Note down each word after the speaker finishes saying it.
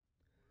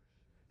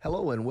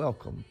Hello and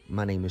welcome.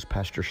 My name is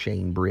Pastor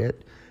Shane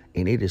Britt,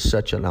 and it is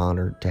such an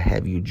honor to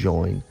have you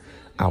join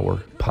our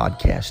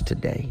podcast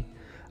today.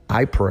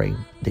 I pray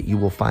that you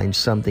will find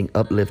something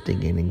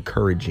uplifting and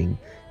encouraging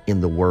in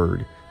the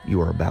word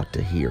you are about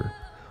to hear.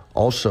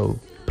 Also,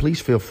 please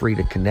feel free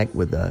to connect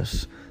with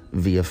us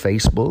via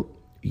Facebook,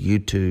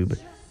 YouTube,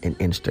 and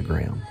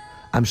Instagram.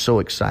 I'm so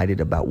excited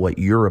about what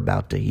you're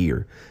about to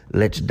hear.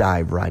 Let's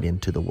dive right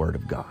into the Word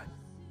of God.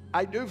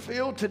 I do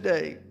feel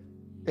today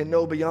and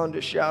know beyond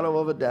a shadow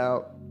of a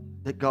doubt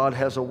that God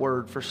has a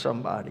word for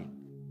somebody.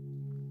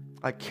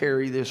 I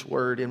carry this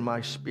word in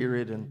my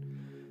spirit, and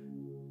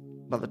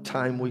by the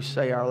time we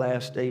say our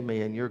last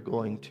amen, you're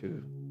going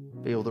to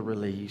feel the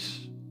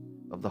release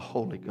of the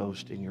Holy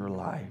Ghost in your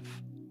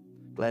life.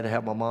 Glad to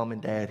have my mom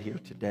and dad here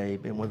today.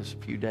 Been with us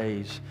a few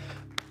days.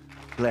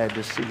 Glad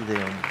to see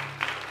them.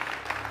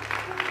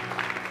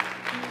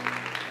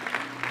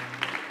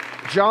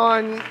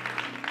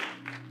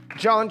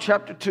 John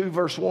chapter 2,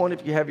 verse 1,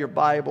 if you have your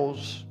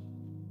Bibles.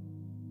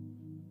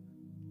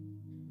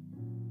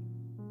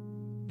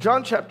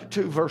 John chapter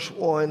 2, verse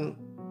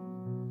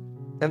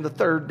 1. And the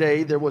third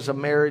day there was a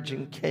marriage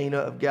in Cana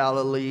of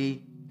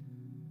Galilee.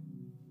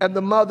 And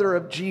the mother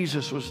of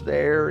Jesus was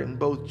there, and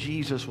both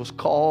Jesus was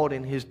called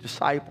and his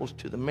disciples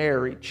to the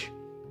marriage.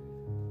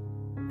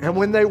 And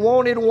when they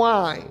wanted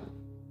wine,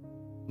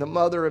 the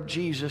mother of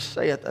Jesus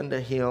saith unto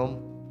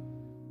him,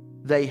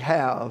 They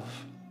have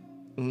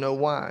no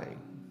wine.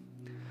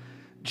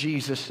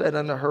 Jesus said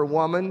unto her,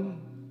 Woman,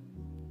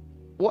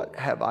 what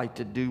have I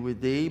to do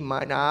with thee?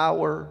 Mine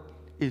hour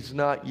is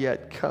not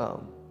yet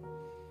come.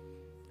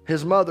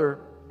 His mother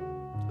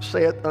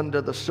saith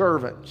unto the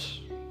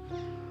servants,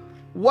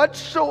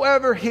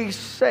 Whatsoever he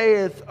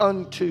saith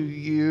unto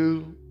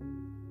you,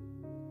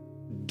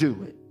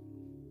 do it.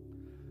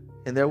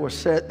 And there were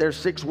set there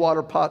 6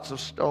 water pots of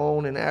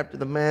stone, and after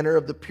the manner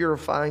of the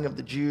purifying of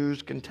the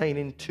Jews,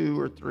 containing 2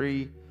 or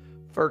 3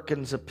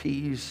 firkins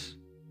apiece.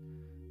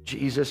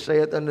 Jesus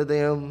saith unto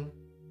them,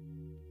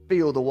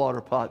 Fill the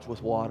water pots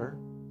with water.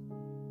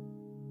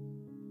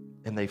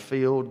 And they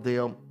filled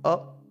them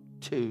up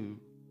to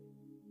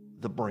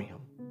the brim.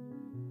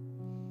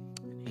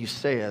 And he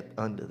saith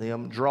unto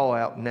them, Draw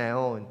out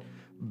now and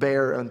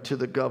bear unto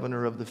the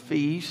governor of the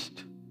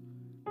feast.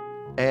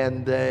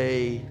 And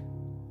they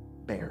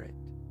bear it.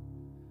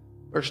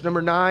 Verse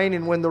number 9,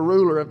 And when the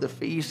ruler of the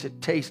feast had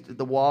tasted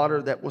the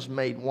water that was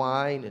made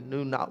wine, and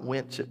knew not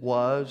whence it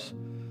was,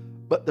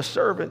 but the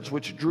servants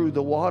which drew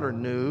the water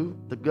knew,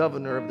 the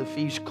governor of the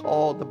feast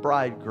called the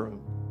bridegroom,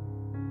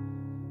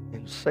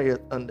 and saith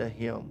unto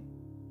him,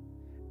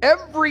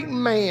 Every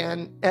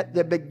man at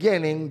the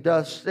beginning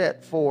doth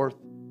set forth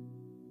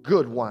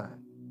good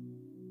wine.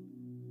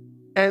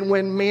 And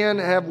when men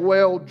have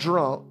well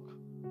drunk,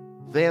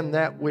 then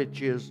that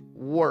which is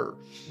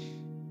worse.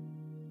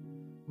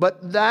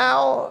 But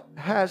thou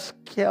hast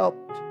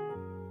kept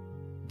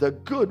the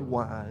good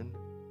wine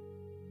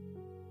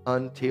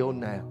until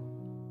now.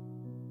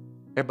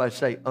 Everybody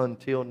say,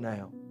 until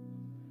now.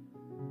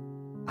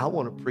 I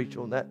want to preach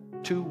on that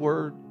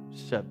 2-word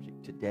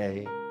subject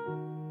today.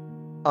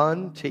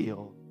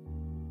 Until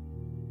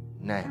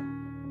now.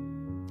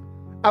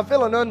 I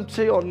feel an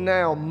until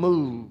now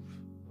move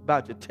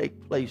about to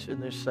take place in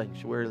this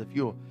sanctuary.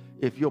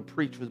 If you'll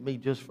preach with me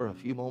just for a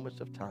few moments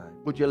of time.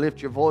 Would you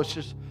lift your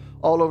voices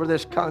all over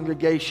this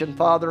congregation?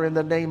 Father, in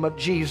the name of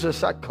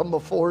Jesus, I come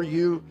before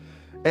you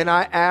and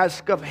I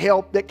ask of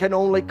help that can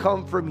only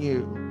come from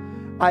you.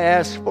 I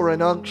ask for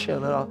an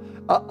unction,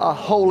 a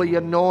holy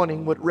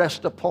anointing would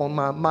rest upon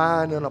my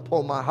mind and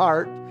upon my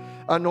heart.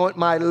 Anoint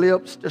my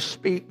lips to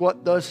speak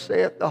what thus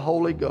saith the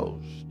Holy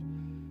Ghost.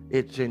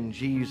 It's in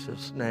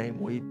Jesus'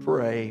 name we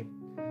pray.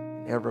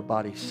 And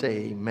everybody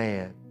say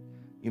amen.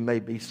 You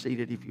may be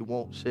seated if you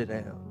won't sit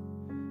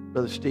down.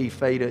 Brother Steve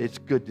Fada, it's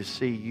good to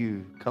see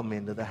you come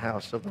into the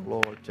house of the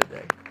Lord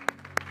today.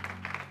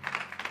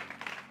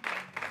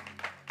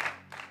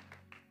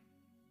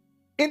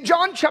 In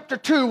John chapter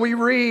 2, we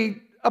read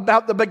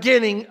about the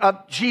beginning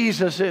of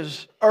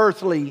Jesus'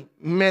 earthly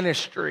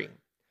ministry.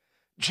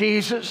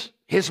 Jesus,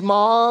 his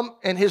mom,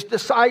 and his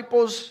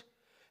disciples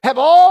have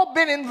all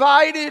been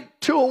invited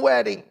to a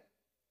wedding.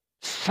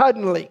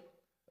 Suddenly,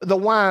 the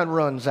wine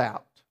runs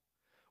out.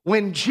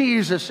 When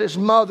Jesus'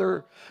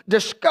 mother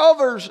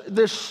discovers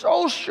this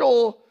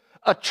social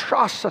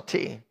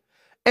atrocity,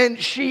 and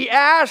she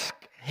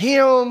asks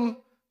him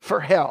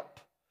for help.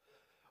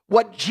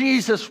 What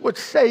Jesus would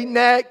say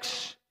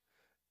next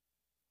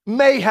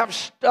may have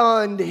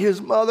stunned his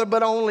mother,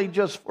 but only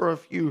just for a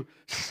few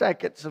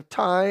seconds of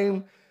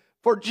time.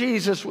 For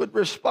Jesus would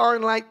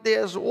respond like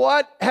this,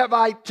 What have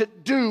I to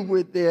do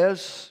with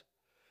this?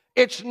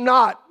 It's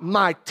not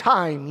my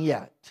time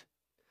yet.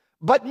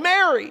 But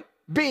Mary,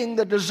 being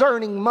the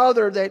discerning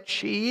mother that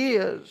she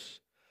is,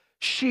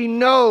 she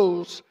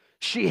knows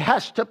she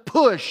has to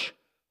push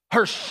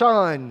her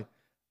son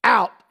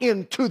out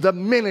into the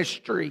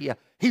ministry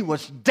he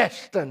was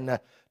destined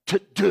to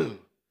do.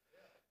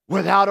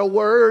 Without a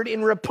word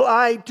in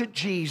reply to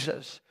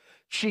Jesus,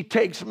 she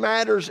takes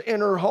matters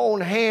in her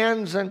own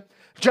hands and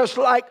just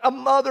like a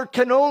mother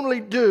can only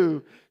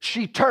do,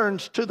 she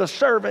turns to the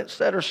servants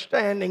that are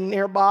standing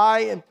nearby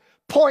and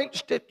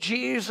points to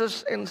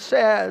Jesus and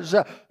says,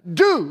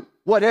 do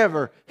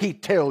whatever he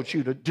tells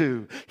you to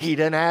do. She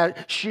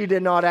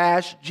did not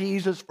ask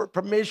Jesus for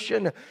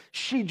permission.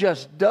 She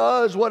just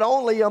does what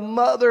only a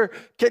mother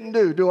can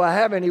do. Do I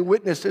have any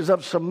witnesses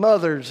of some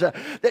mothers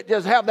that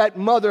just have that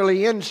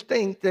motherly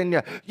instinct,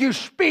 and you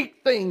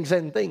speak things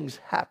and things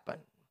happen?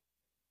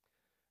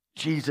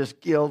 Jesus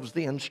gives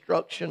the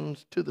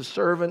instructions to the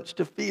servants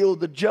to fill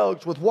the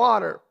jugs with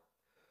water.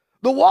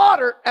 The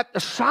water, at the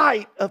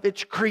sight of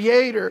its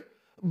creator,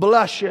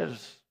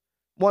 blushes.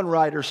 One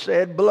writer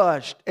said,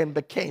 blushed and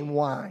became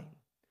wine.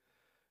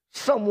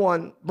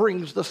 Someone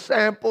brings the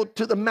sample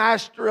to the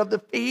master of the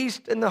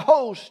feast, and the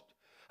host,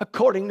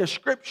 according to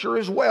Scripture,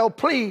 is well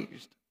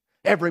pleased.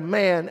 Every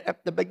man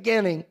at the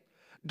beginning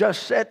does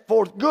set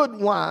forth good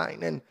wine,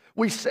 and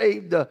we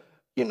save the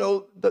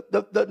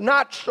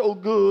not so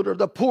good or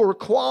the poor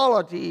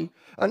quality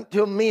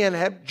until men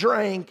have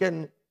drank,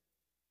 and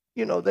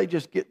they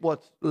just get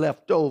what's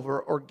left over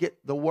or get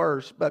the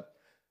worst. But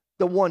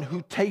the one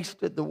who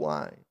tasted the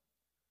wine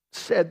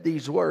said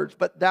these words,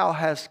 but thou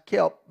hast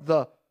kept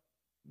the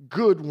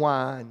good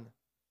wine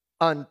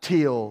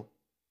until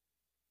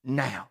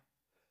now.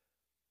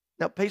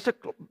 Now pay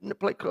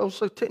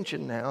close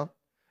attention now.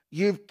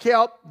 You've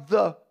kept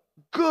the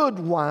good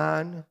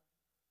wine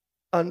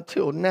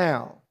until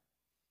now.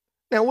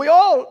 Now we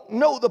all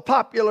know the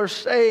popular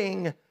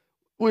saying,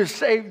 we'll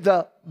save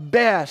the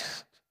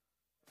best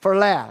for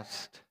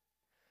last.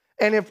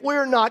 And if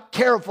we're not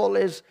careful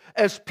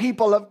as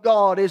people of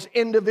God, as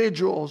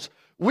individuals,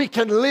 we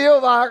can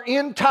live our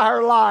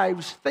entire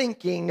lives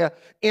thinking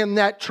in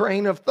that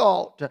train of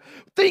thought.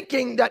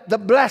 Thinking that the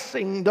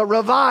blessing, the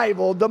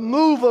revival, the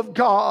move of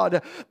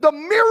God, the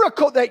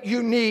miracle that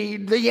you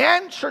need, the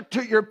answer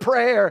to your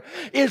prayer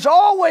is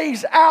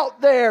always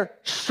out there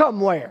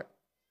somewhere.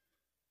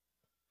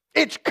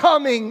 It's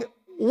coming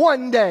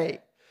one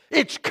day.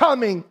 It's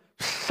coming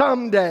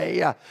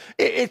someday.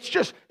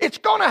 It's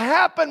going to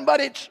happen,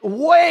 but it's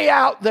way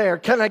out there.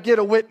 Can I get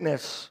a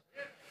witness?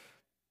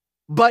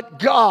 But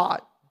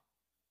God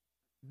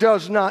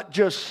does not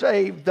just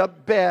save the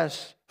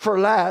best for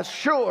last.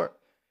 Sure,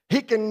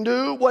 He can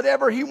do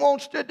whatever He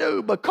wants to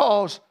do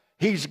because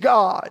He's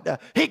God.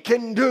 He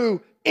can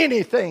do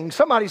anything.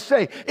 Somebody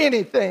say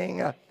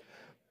anything.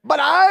 But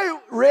I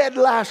read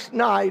last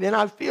night, and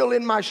I feel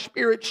in my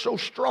spirit so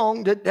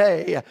strong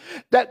today,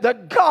 that the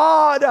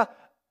God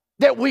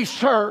that we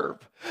serve,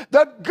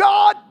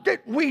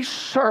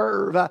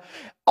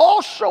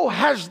 also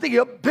has the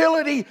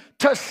ability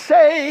to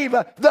save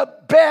the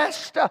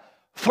best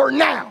for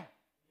now.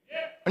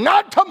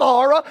 Not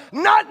tomorrow,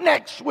 not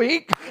next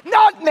week,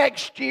 not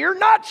next year,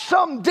 not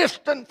some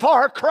distant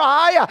far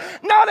cry,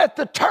 not at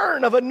the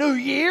turn of a new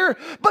year.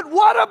 But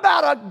what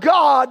about a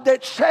God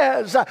that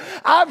says,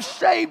 I've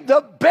saved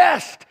the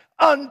best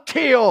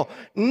until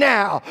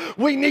now?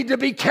 We need to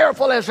be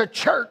careful as a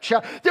church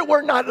that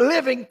we're not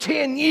living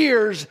 10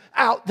 years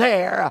out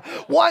there.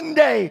 One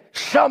day,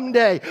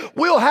 someday,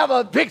 we'll have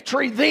a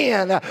victory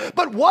then.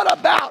 But what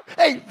about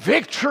a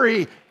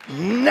victory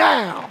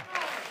now?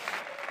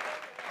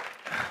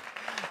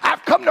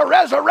 I've come to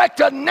resurrect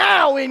a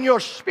now in your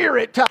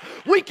spirit.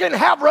 We can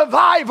have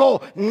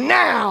revival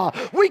now.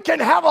 We can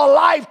have a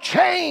life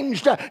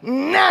changed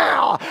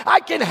now.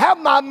 I can have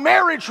my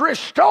marriage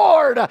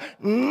restored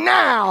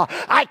now.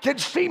 I can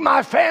see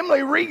my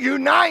family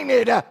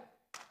reunited.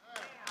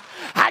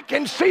 I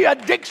can see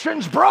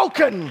addictions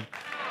broken.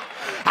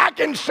 I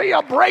can see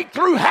a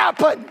breakthrough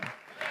happen.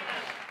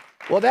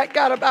 Well, that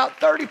got about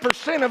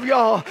 30% of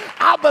y'all.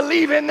 I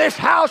believe in this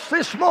house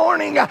this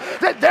morning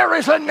that there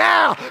is a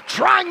now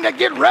trying to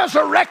get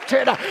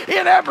resurrected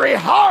in every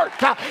heart.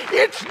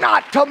 It's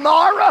not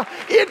tomorrow.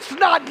 It's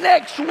not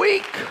next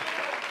week.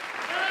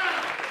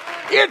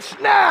 It's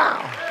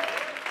now.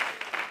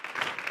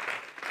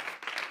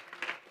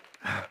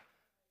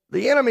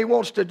 The enemy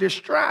wants to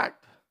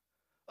distract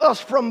us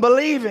from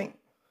believing.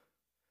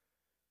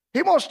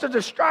 He wants to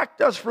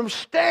distract us from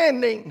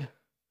standing.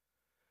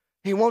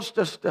 He wants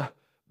us to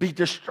be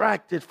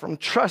distracted from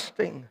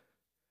trusting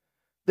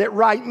that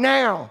right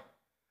now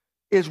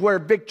is where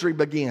victory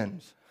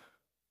begins.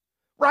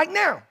 Right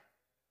now,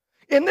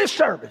 in this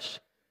service,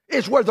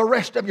 is where the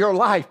rest of your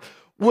life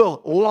will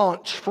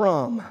launch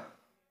from.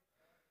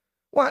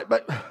 Why?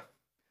 But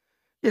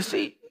you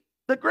see,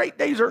 the great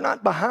days are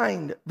not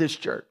behind this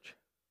church.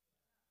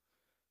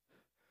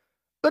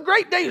 The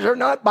great days are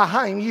not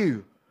behind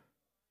you.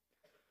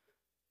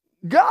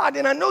 God,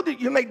 and I know that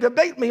you may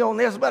debate me on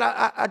this, but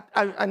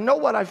I know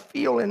what I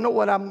feel and know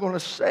what I'm going to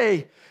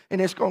say,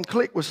 and it's going to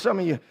click with some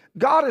of you.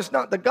 God is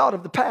not the God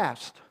of the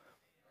past.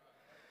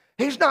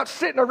 He's not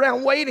sitting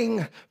around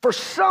waiting for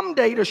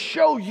someday to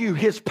show you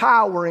His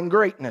power and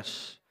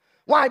greatness.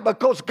 Why?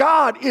 Because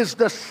God is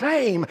the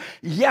same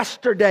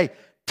yesterday,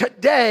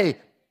 today,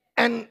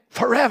 and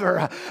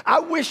forever. I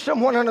wish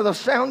someone under the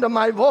sound of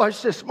my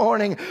voice this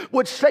morning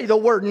would say the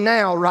word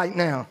now right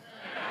now.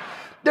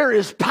 There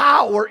is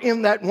power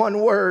in that one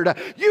word.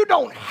 You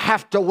don't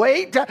have to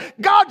wait.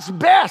 God's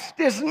best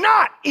is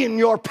not in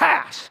your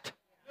past.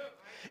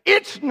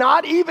 It's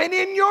not even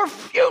in your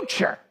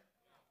future.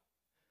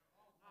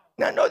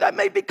 Now, I know that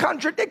may be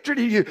contradictory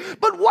to you,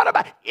 but what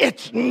about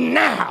it's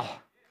now?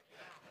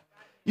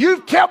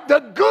 You've kept the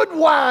good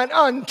wine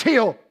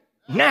until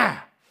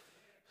now.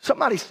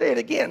 Somebody say it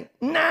again,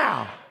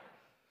 now.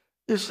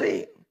 You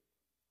see,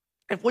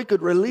 if we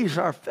could release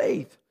our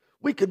faith,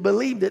 we could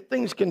believe that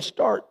things can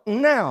start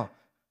now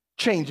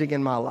changing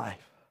in my life.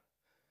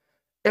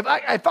 If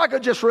I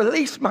could just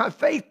release my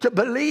faith to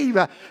believe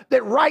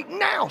that right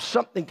now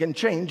something can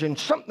change and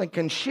something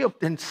can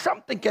shift and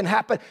something can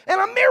happen and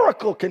a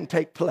miracle can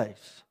take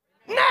place.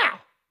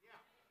 Now.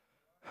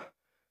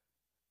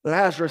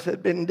 Lazarus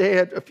had been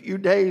dead a few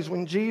days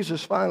when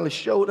Jesus finally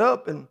showed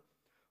up, and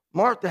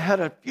Martha had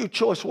a few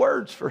choice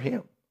words for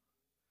him.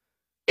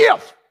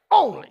 If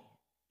only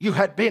you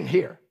had been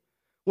here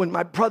when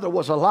my brother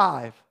was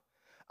alive,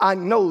 I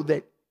know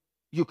that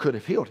you could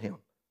have healed him.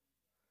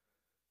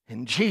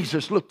 And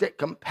Jesus looked at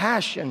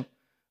compassion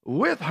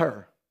with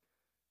her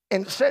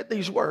and said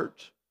these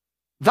words,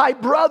 thy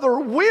brother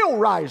will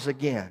rise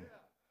again.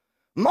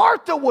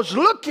 Martha was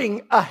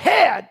looking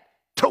ahead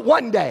to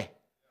one day.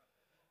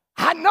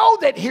 I know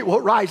that he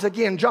will rise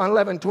again, John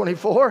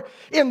 11:24,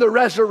 in the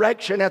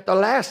resurrection at the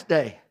last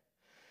day.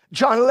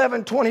 John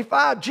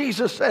 11:25,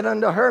 Jesus said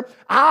unto her,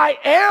 I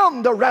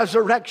am the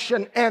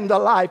resurrection and the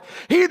life.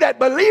 He that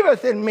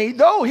believeth in me,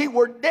 though he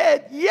were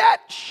dead, yet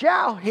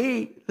shall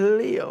he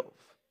live.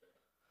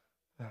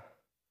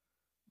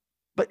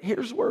 But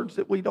here's words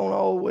that we don't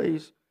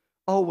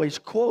always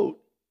quote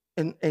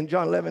in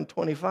John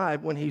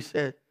 11:25 when he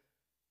said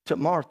to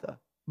Martha,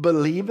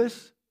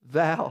 believest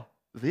thou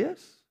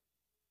this?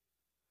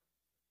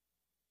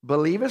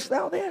 Believest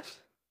thou this?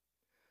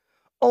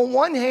 On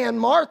one hand,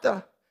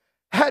 Martha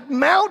had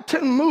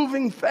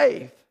mountain-moving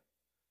faith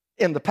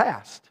in the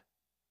past.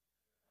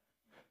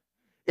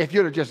 If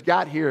you'd have just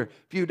got here a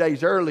few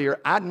days earlier,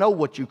 I know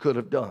what you could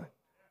have done.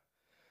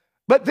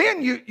 But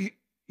then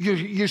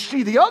you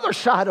see the other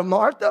side of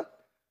Martha.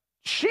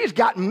 She's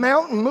got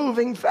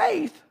mountain-moving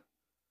faith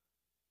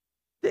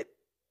that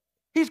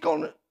he's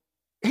going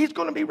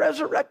to be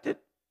resurrected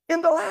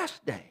in the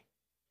last day.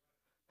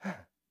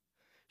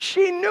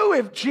 She knew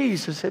if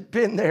Jesus had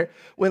been there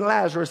when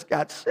Lazarus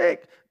got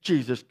sick,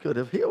 Jesus could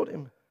have healed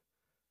him.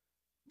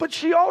 But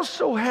she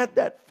also had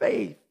that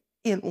faith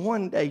in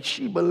one day.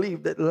 She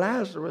believed that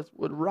Lazarus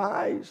would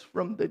rise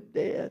from the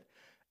dead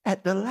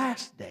at the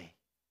last day.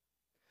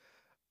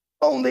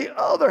 On the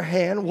other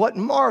hand, what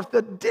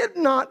Martha did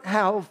not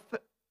have,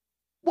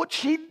 what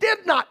she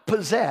did not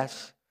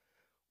possess,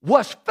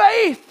 was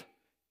faith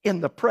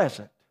in the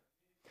present.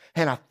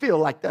 And I feel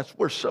like that's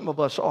where some of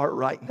us are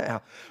right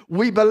now.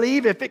 We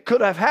believe if it could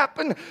have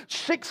happened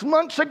 6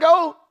 months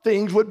ago,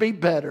 things would be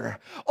better.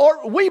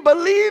 Or we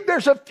believe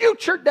there's a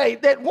future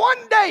date that one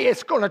day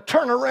it's going to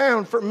turn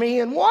around for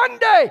me and one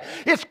day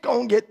it's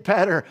going to get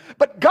better.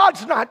 But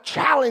God's not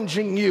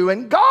challenging you,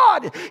 and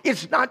God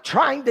is not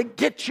trying to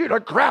get you to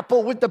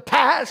grapple with the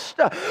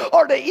past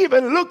or to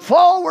even look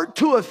forward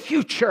to a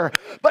future.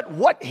 But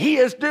what He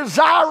is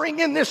desiring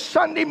in this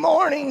Sunday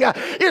morning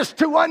is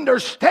to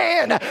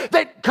understand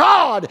that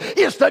God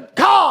is the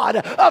God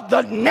of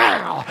the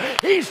now.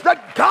 He's the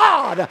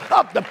God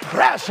of the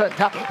present.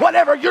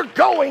 Whatever you're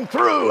going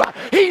through,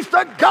 He's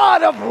the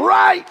God of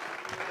right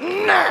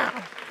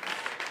now.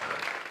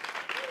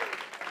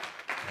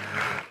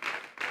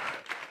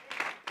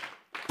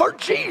 For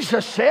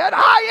Jesus said,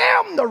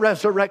 I am the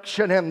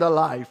resurrection and the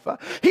life.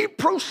 He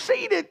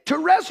proceeded to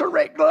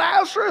resurrect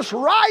Lazarus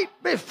right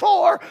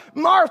before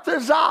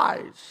Martha's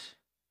eyes.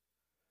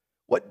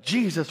 What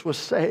Jesus was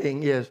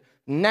saying is,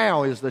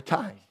 now is the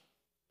time.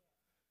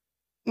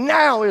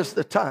 Now is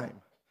the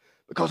time.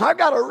 Because I've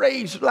got to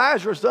raise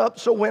Lazarus up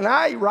so when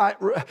I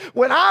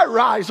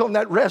rise on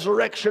that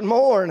resurrection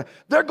morn,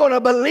 they're going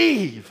to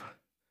believe.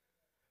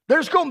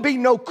 There's going to be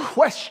no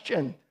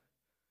question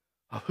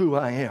of who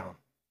I am.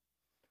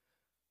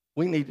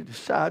 We need to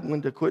decide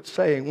when to quit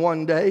saying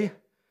one day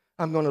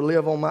I'm going to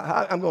live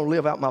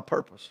out my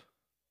purpose.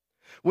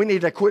 We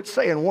need to quit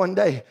saying one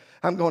day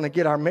I'm going to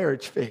get our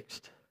marriage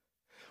fixed.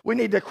 We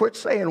need to quit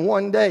saying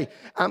one day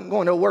I'm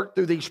going to work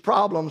through these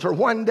problems, or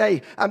one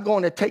day I'm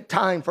going to take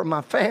time for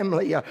my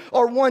family,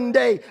 or one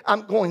day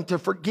I'm going to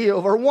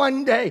forgive, or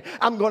one day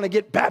I'm going to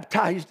get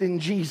baptized in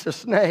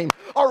Jesus' name,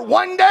 or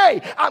one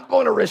day I'm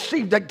going to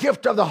receive the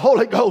gift of the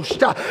Holy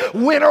Ghost.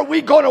 When are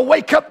we going to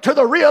wake up to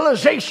the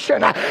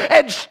realization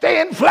and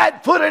stand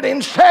flat-footed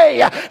and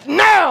say,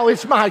 now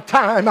is my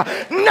time.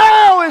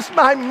 Now is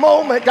my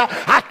moment.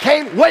 I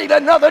can't wait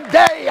another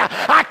day.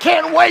 I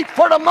can't wait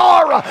for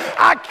tomorrow.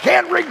 I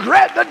can't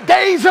regret the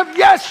days of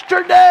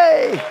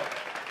yesterday.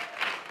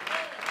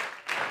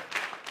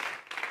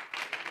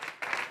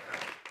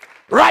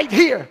 Right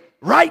here,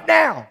 right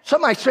now.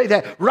 Somebody say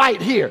that.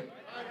 Right here,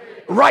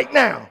 right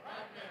now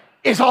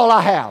is all I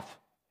have.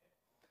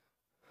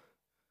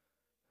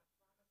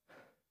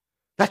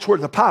 That's where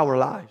the power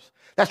lies.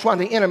 That's why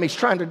the enemy's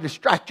trying to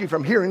distract you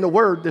from hearing the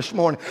word this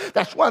morning.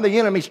 That's why the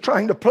enemy's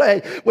trying to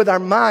play with our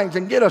minds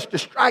and get us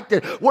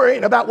distracted,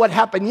 worrying about what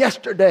happened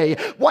yesterday,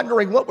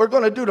 wondering what we're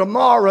going to do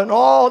tomorrow and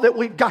all that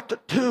we've got to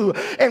do.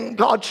 And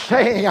God's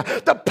saying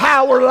the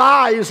power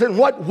lies in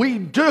what we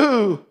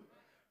do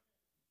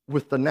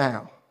with the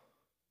now.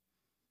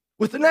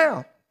 With the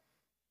now.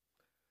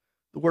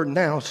 The word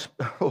now,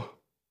 you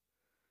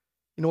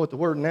know what the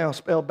word now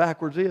spelled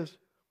backwards is?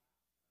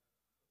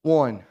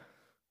 One.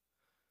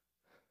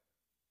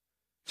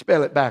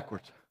 Spell it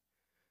backwards.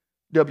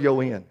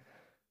 W-O-N.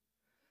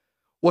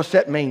 What's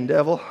that mean,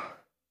 devil?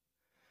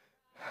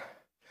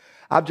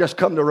 I've just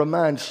come to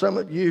remind some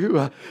of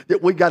you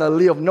that we got to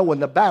live knowing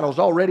the battle's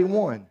already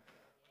won.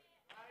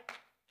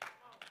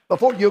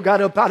 Before you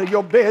got up out of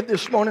your bed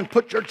this morning,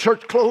 put your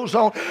church clothes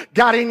on,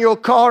 got in your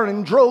car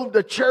and drove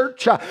to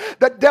church,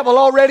 the devil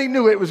already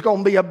knew it was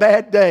going to be a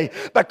bad day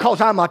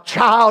because I'm a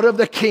child of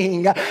the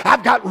King.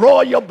 I've got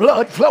royal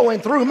blood flowing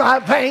through my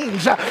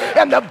veins.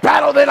 And the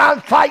battle that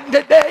I'm fighting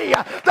today,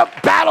 the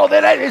battle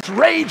that is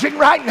raging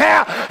right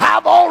now,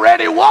 I've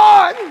already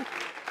won.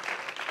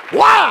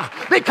 Why?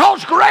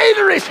 Because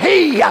greater is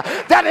He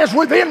that is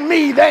within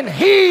me than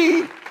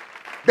he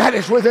that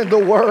is within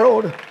the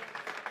world.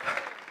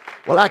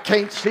 Well, I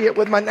can't see it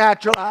with my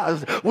natural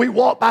eyes. We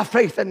walk by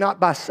faith and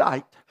not by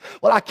sight.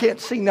 Well, I can't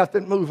see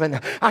nothing moving.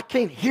 I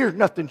can't hear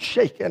nothing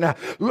shaking.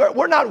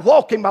 We're not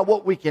walking by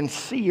what we can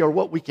see or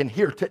what we can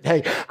hear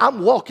today.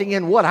 I'm walking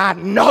in what I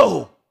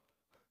know.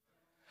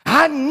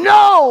 I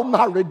know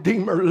my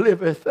Redeemer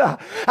liveth.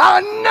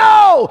 I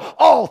know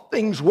all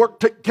things work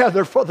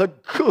together for the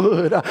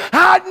good.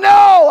 I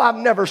know I've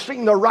never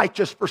seen the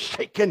righteous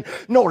forsaken,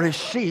 nor his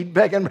seed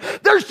begging.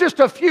 There's just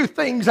a few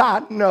things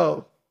I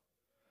know.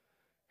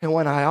 And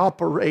when I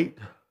operate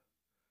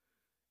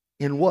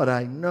in what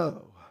I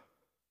know,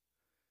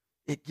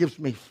 it gives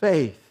me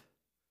faith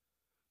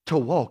to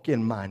walk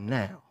in my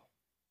now.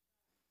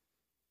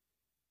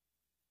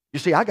 You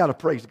see, I got to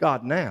praise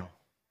God now.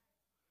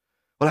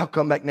 Well, I'll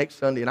come back next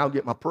Sunday and I'll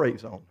get my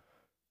praise on.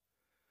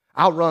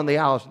 I'll run the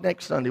aisles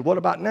next Sunday. What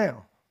about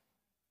now?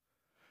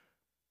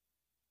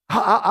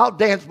 I'll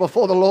dance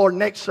before the Lord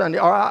next Sunday.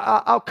 Or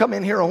I'll come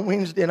in here on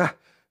Wednesday and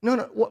no,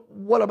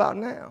 what about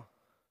now?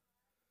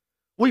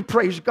 We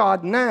praise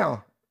God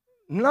now,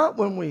 not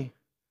when we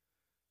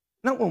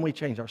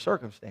change our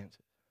circumstances,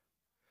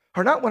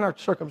 or not when our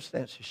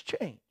circumstances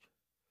change.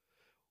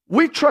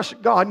 We trust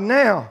God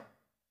now,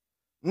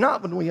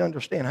 not when we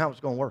understand how it's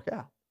going to work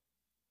out,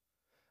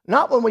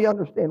 not when we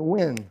understand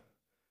when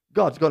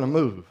God's going to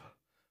move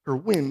or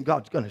when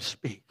God's going to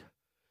speak.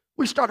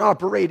 We start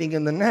operating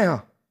in the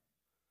now.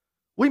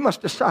 We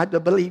must decide to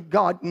believe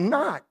God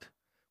not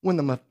when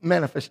the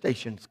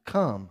manifestations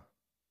come.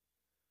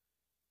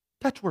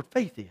 That's where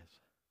faith is.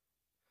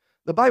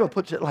 The Bible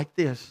puts it like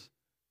this.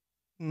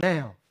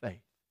 Now faith.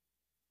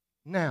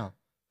 Now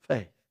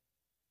faith.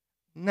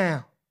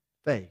 Now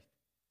faith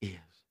is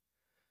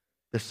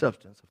the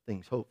substance of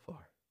things hoped for,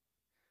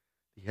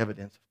 the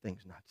evidence of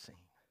things not seen.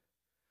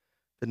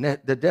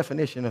 The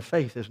definition of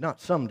faith is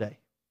not someday.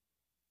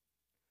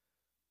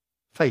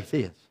 Faith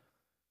is.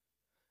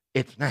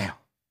 It's now.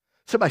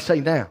 Somebody say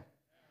now.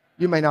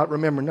 You may not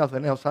remember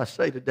nothing else I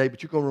say today,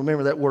 but you're going to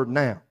remember that word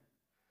now.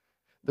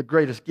 The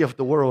greatest gift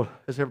the world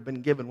has ever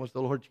been given was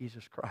the Lord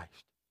Jesus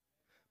Christ.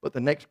 But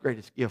the next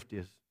greatest gift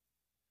is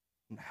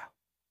now.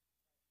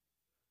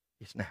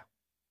 It's now.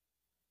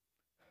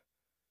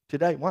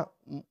 Today,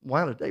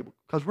 why today?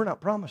 Because we're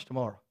not promised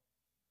tomorrow.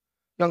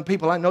 Young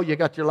people, I know you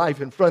got your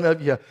life in front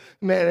of you.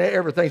 Man,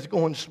 everything's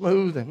going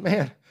smooth. And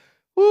man,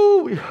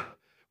 woo,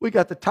 we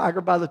got the tiger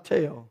by the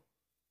tail.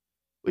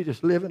 We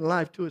just living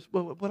life to its,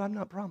 but I'm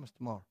not promised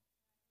tomorrow.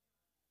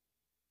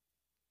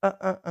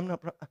 I'm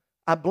not promised.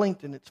 I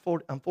blinked and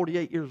I'm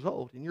 48 years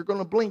old. And you're going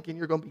to blink and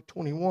you're going to be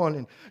 21.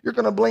 And you're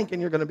going to blink and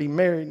you're going to be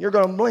married. And you're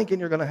going to blink and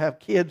you're going to have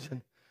kids.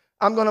 And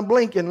I'm going to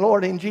blink and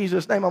Lord, in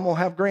Jesus' name, I'm going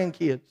to have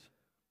grandkids.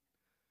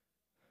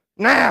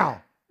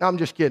 Now. No, I'm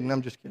just kidding.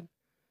 I'm just kidding.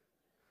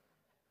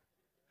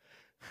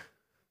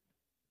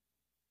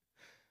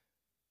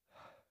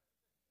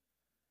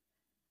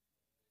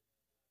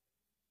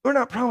 We're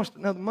not promised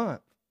another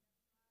month.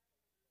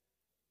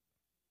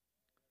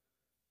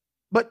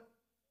 But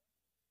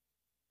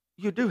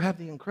you do have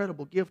the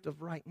incredible gift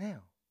of right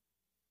now.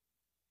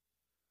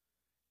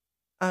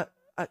 I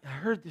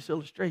heard this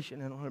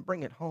illustration and I want to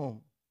bring it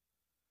home.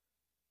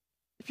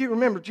 If you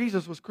remember,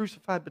 Jesus was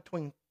crucified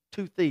between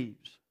two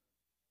thieves.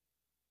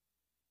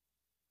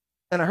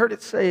 And I heard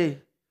it say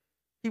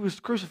he was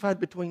crucified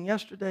between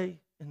yesterday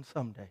and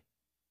someday.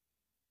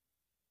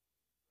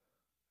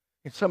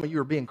 And some of you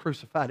are being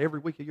crucified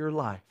every week of your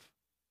life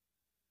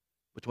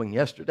between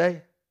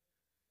yesterday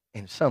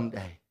and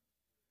someday.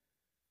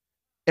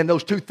 And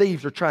those two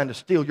thieves are trying to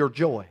steal your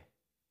joy.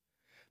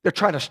 They're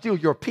trying to steal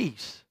your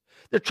peace.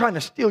 They're trying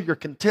to steal your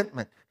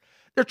contentment.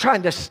 They're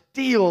trying to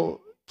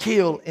steal,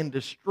 kill, and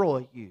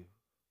destroy you.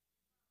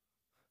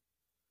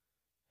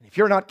 And if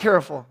you're not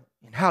careful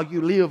in how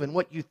you live and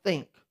what you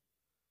think,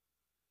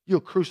 you'll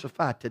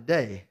crucify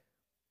today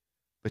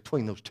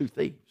between those two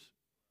thieves.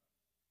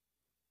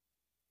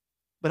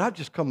 But I've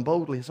just come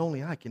boldly, as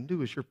only I can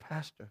do as your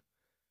pastor,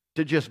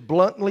 to just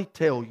bluntly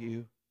tell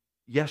you,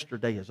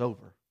 yesterday is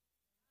over.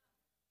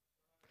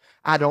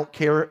 I don't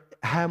care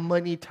how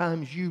many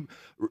times you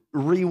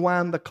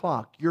rewind the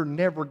clock. You're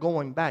never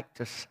going back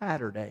to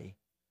Saturday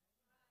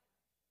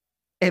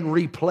and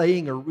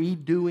replaying or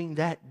redoing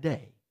that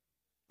day.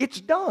 It's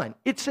done.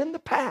 It's in the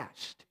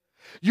past.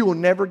 You will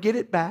never get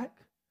it back.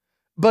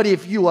 But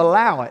if you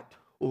allow it,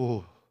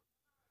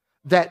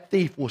 that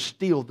thief will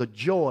steal the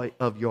joy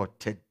of your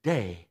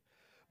today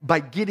by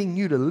getting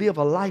you to live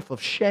a life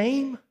of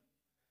shame,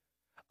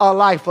 a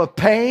life of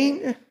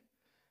pain.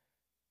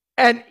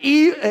 And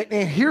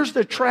here's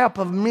the trap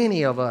of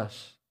many of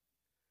us.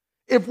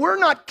 If we're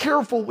not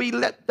careful, we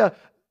let the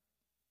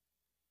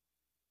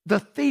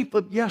thief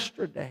of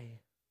yesterday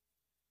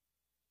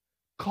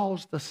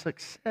cause the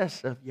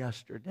success of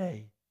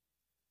yesterday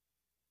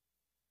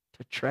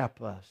to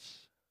trap us.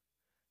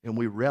 And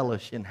we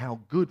relish in how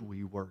good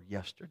we were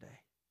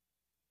yesterday,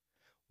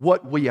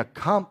 what we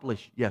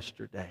accomplished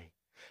yesterday.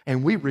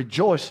 And we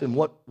rejoice in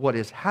what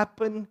has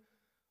happened.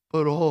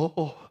 But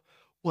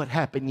what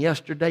happened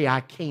yesterday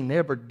I can't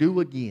ever do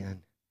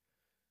again.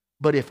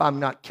 But if I'm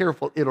not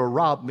careful, it'll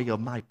rob me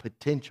of my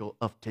potential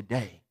of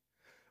today.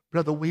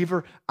 Brother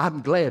Weaver,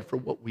 I'm glad for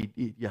what we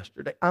did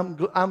yesterday.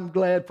 I'm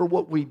glad for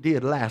what we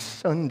did last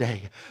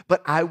Sunday.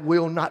 But I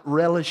will not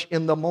relish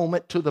in the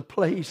moment to the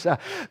place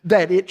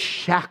that it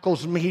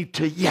shackles me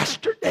to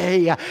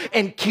yesterday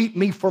and keep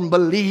me from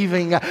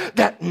believing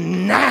that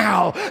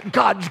now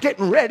God's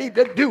getting ready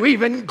to do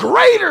even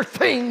greater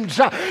things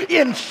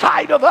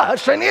inside of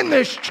us and in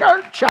this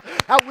church.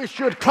 I wish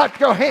you'd clap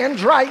your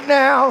hands right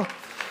now.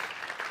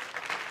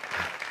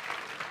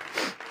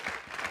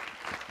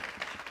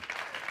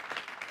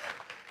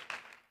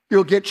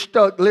 You'll get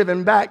stuck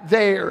living back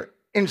there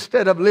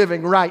instead of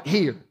living right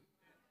here.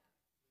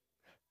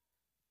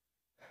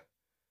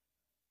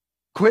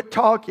 Quit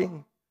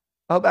talking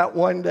about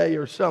one day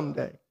or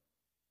someday.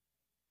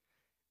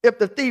 If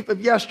the thief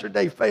of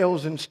yesterday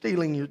fails in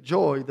stealing your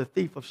joy, the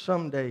thief of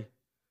someday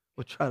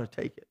will try to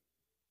take it.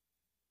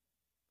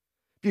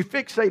 If you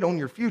fixate on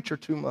your future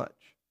too much,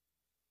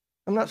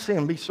 I'm not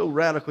saying be so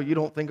radical you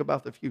don't think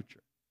about the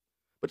future.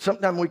 But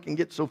sometimes we can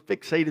get so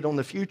fixated on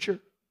the future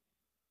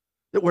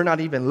that we're not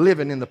even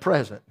living in the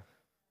present.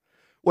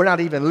 We're not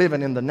even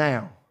living in the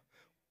now.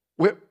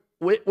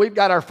 We've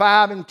got our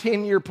 5 and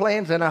 10 year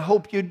plans, and I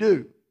hope you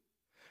do.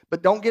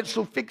 But don't get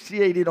so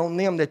fixated on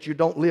them that you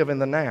don't live in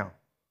the now.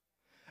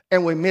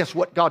 And we miss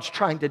what God's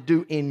trying to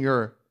do in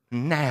your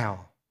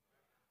now.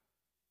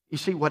 You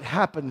see, what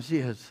happens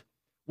is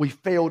we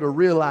fail to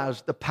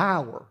realize the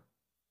power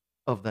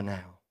of the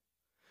now.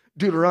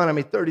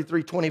 Deuteronomy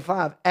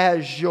 33:25,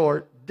 as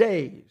your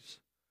days,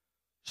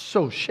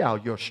 so shall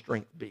your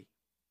strength be.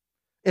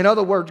 In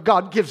other words,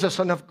 God gives us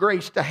enough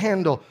grace to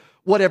handle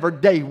whatever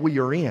day we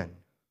are in.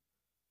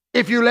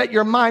 If you let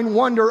your mind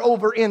wander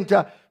over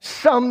into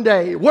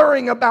someday,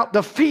 worrying about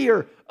the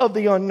fear of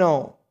the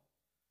unknown,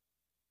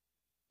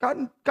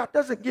 God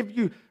doesn't give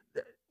you...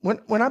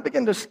 When I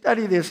begin to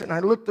study this and I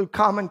look through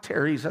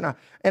commentaries and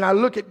I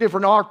look at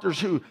different authors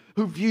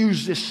who've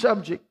used this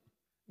subject,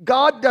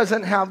 God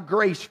doesn't have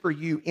grace for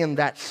you in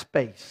that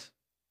space.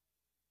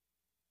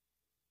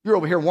 You're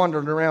over here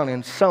wandering around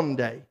in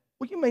someday.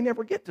 Well, you may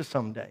never get to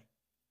someday.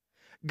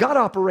 God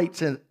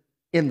operates in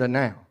the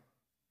now.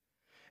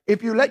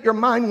 If you let your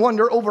mind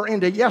wander over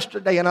into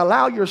yesterday and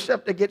allow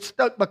yourself to get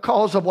stuck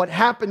because of what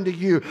happened to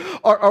you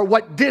or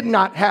what did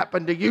not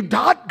happen to you,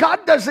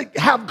 God doesn't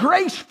have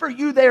grace for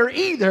you there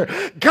either.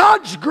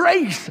 God's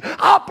grace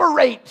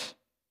operates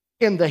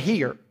in the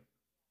here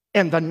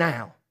and the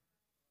now.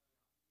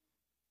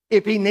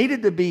 If he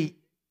needed to be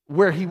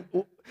where you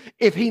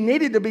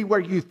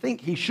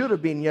think he should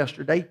have been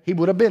yesterday, he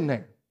would have been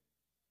there.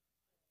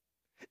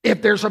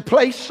 If there's a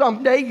place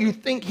someday you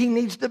think he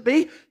needs to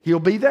be, he'll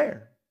be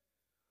there.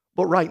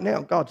 But right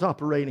now, God's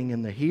operating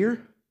in the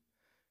here,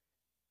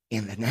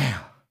 in the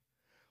now.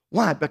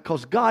 Why?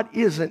 Because God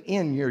isn't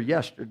in your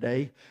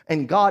yesterday,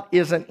 and God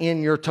isn't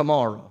in your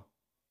tomorrow.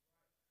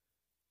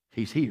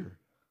 He's here.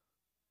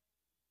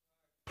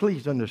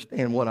 Please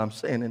understand what I'm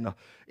saying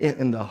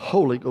in the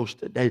Holy Ghost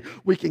today.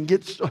 We can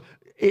get so...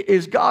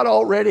 Is God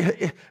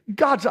already...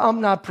 God's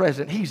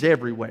omnipresent. He's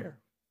everywhere.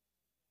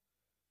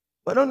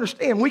 But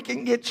understand, we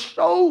can get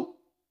so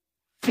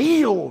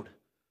filled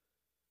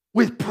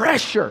with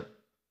pressure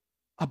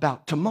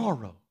about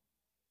tomorrow.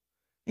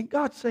 And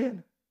God's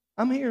saying,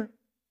 I'm here.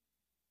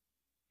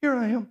 Here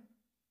I am.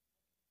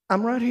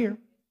 I'm right here.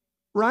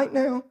 Right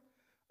now.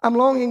 I'm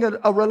longing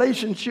a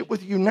relationship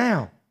with you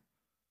now.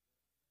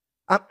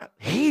 I'm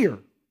here.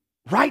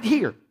 Right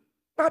here.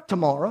 Not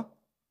tomorrow.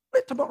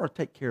 Let tomorrow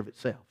take care of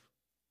itself.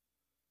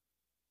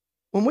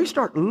 When we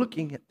start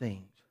looking at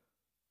things,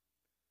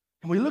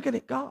 and we're looking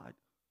at God,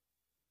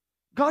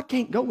 God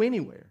can't go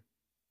anywhere.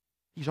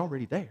 He's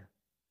already there.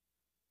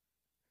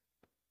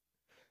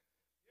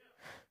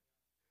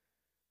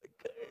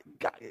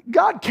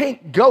 God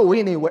can't go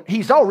anywhere.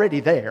 He's already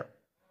there.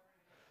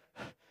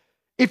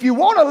 If you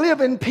want to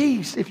live in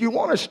peace, if you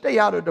want to stay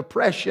out of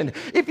depression,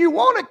 if you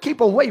want to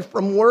keep away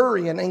from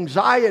worry and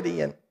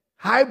anxiety and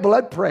high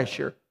blood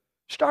pressure,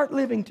 start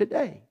living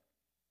today.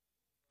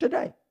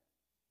 Today.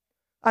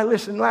 I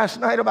listened last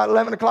night about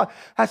 11 o'clock.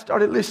 I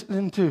started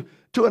listening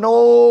to an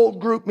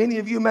old group many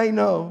of you may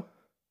know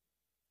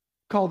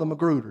called the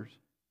Magruders.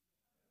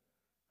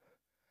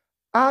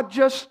 I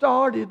just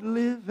started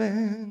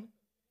living,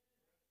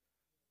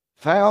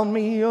 found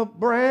me a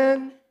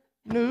brand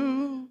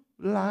new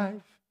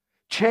life,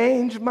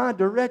 changed my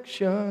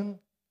direction,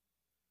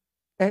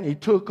 and He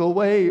took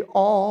away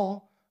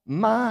all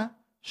my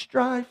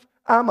strife.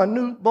 I'm a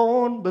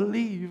newborn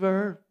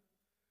believer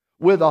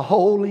with a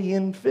holy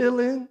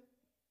infilling.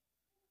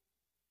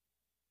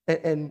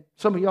 And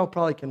some of y'all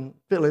probably can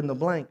fill in the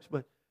blanks,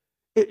 but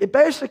it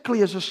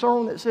basically is a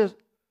song that says,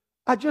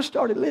 I just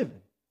started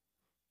living.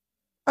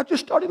 I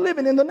just started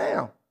living in the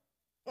now.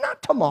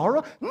 Not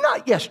tomorrow,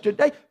 not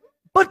yesterday,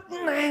 but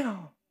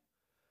now.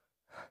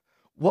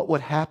 What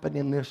would happen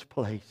in this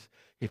place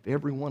if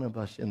every one of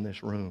us in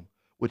this room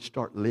would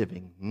start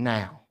living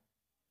now?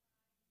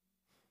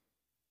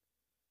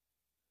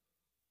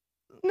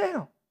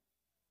 Now.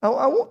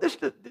 I want this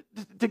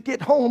to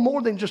get home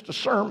more than just a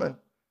sermon.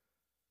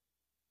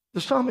 The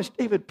psalmist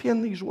David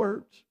penned these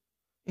words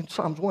in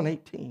Psalms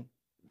 118.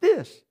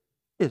 This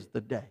is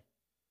the day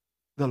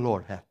the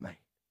Lord hath made.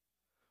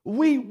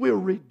 We will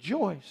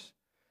rejoice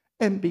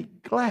and be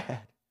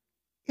glad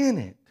in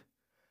it.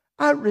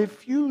 I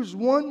refuse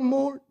one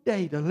more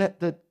day to let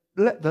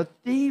the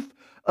thief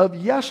of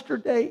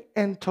yesterday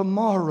and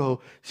tomorrow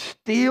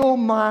steal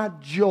my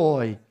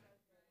joy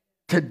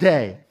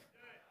today.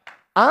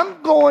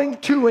 I'm going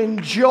to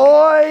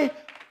enjoy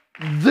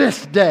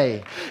this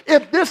day.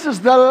 If this is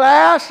the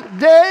last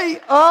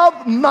day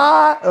of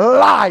my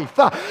life,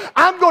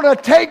 I'm going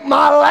to take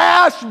my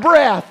last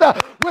breath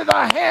with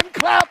a hand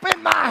clap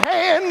in my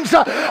hands,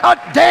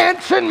 a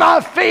dance in my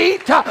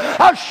feet,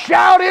 a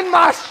shout in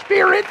my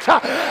spirit.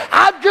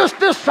 I've just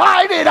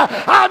decided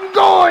I'm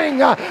going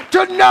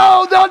to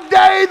know the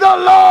day the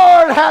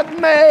Lord hath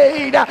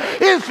made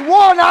is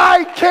one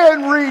I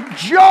can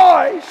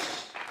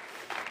rejoice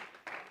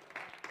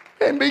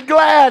and be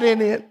glad in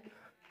it.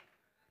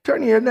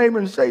 Turn to your neighbor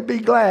and say, be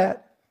glad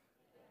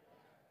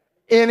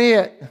in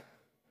it.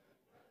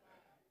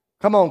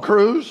 Come on,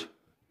 Cruz.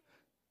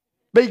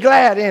 Be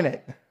glad in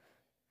it.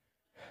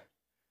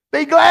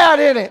 Be glad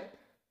in it.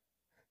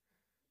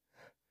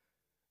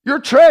 Your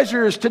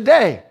treasure is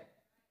today.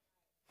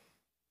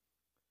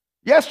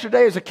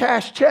 Yesterday is a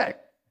cash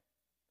check.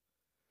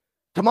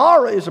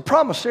 Tomorrow is a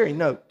promissory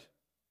note.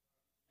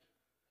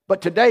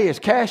 But today is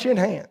cash in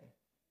hand.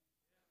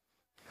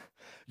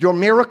 Your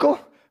miracle,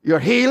 your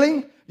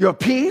healing, your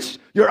peace,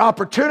 your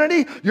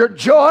opportunity, your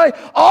joy,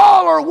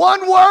 all are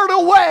one word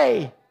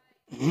away.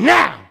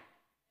 Now.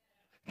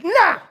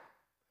 Now.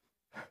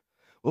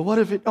 Well, what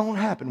if it don't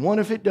happen? What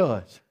if it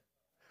does?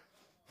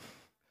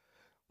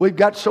 We've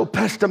got so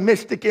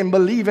pessimistic in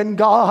believing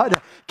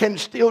God can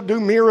still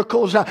do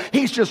miracles.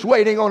 He's just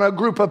waiting on a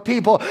group of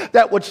people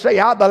that would say,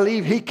 I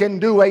believe He can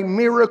do a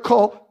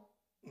miracle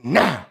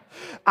now.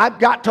 I've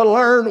got to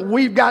learn,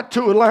 we've got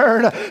to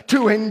learn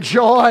to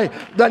enjoy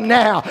the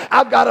now.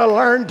 I've got to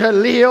learn to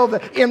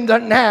live in the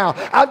now.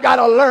 I've got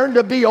to learn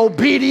to be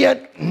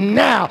obedient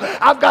now.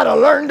 I've got to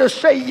learn to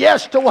say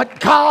yes to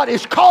what God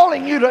is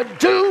calling you to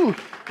do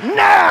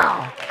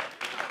now.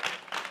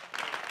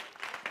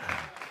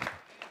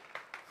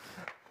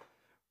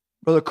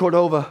 Brother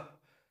Cordova,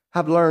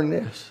 I've learned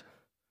this.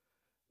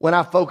 When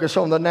I focus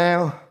on the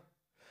now,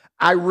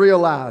 I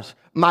realize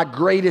my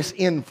greatest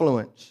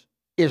influence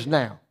is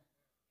now.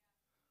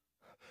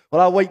 Well,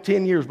 I'll wait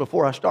 10 years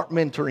before I start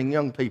mentoring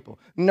young people.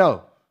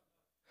 No.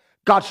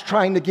 God's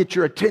trying to get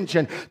your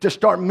attention to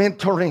start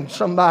mentoring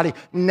somebody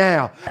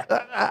now.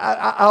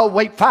 I'll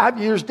wait 5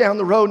 years down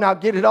the road and I'll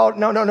get it all.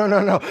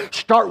 No.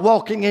 Start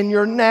walking in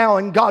your now,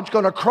 and God's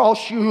going to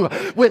cross you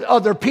with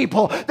other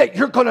people that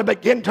you're going to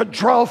begin to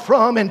draw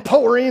from and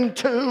pour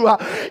into.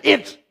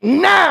 It's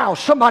now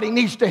somebody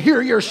needs to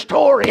hear your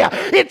story.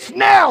 It's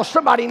now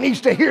somebody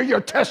needs to hear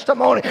your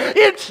testimony.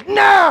 It's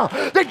now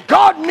that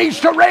God needs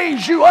to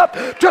raise you up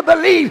to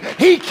believe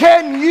He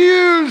can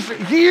use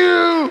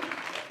you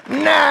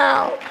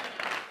now.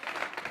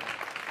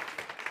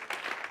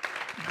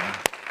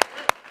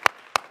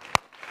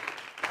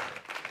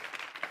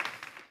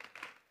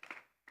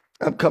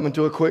 I'm coming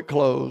to a quick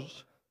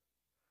close.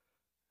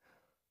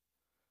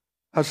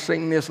 I was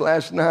singing this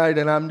last night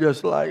and I'm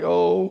just like,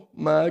 oh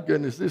my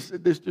goodness,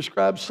 this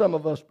describes some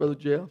of us, Brother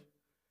Jeff.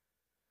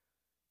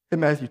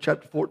 In Matthew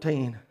chapter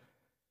 14,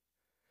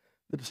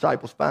 the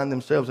disciples find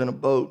themselves in a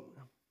boat.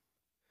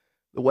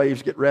 The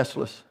waves get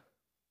restless.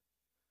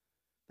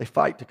 They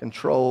fight to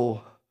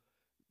control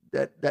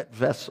that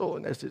vessel,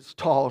 and as it's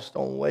tossed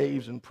on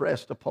waves and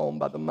pressed upon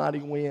by the mighty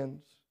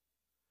winds,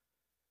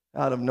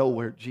 out of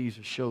nowhere,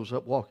 Jesus shows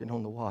up walking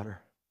on the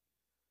water.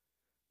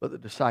 But the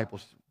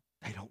disciples,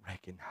 they don't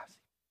recognize Him.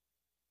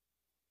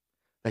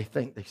 They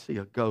think they see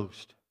a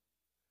ghost,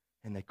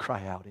 and they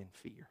cry out in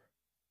fear.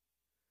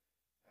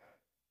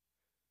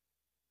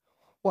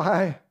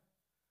 Why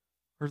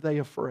are they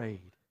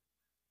afraid?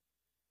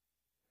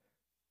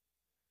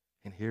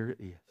 And here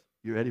it is.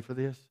 You ready for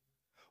this?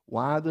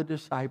 Why the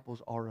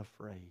disciples are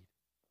afraid.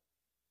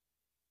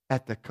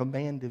 At the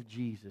command of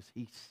Jesus,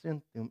 He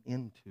sent them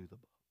into the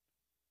boat.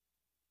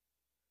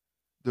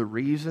 The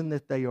reason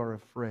that they are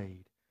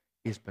afraid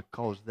is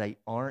because they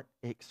aren't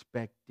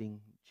expecting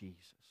Jesus.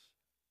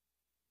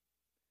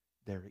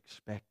 They're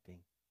expecting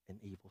an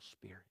evil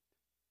spirit.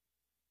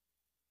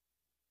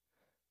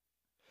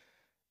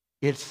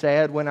 It's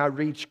sad when I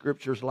read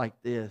scriptures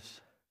like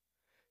this,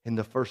 and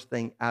the first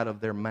thing out of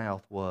their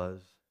mouth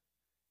was,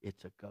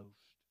 it's a ghost.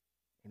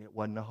 And it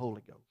wasn't the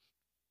Holy Ghost.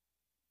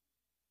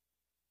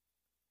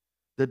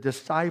 The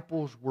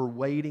disciples were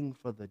waiting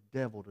for the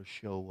devil to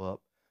show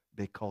up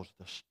because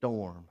the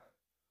storm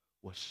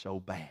was so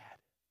bad.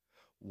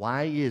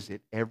 Why is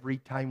it every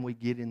time we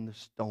get in the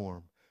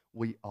storm,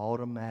 we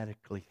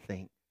automatically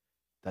think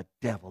the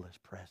devil is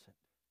present?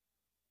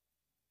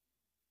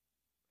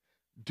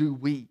 Do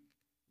we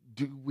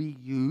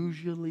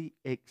usually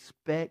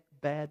expect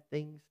bad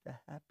things to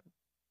happen?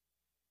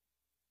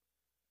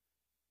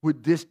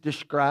 Would this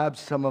describe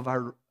some of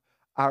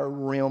our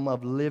realm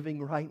of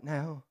living right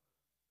now?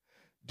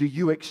 Do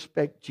you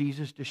expect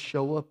Jesus to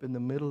show up in the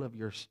middle of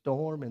your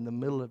storm, in the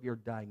middle of your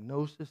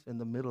diagnosis, in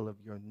the middle of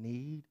your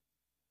need?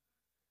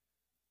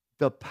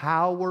 The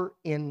power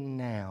in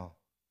now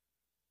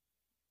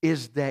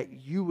is that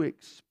you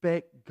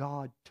expect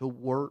God to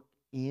work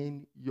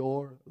in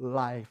your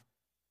life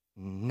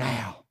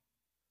now.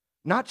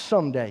 Not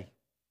someday.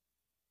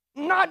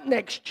 Not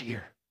next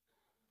year.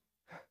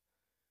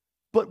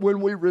 But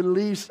when we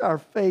release our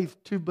faith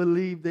to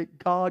believe that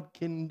God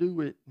can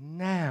do it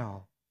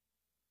now,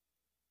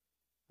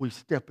 we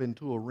step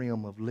into a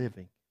realm of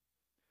living.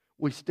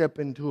 We step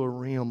into a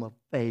realm of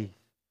faith.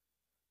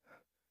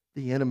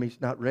 The enemy's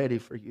not ready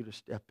for you to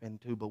step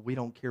into, but we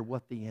don't care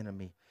what the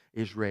enemy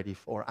is ready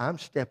for. I'm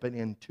stepping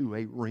into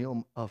a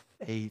realm of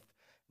faith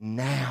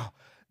now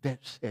that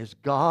says,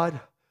 God,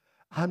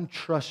 I'm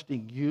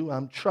trusting you.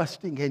 I'm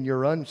trusting in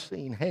your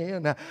unseen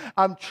hand.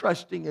 I'm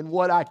trusting in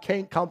what I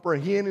can't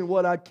comprehend and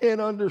what I can't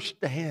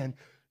understand.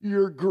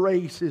 Your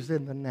grace is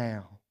in the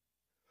now.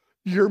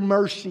 Your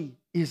mercy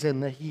is in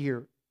the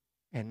here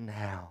and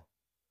now.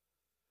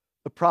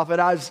 The prophet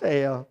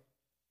Isaiah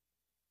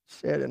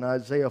said in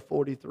Isaiah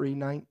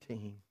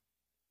 43:19,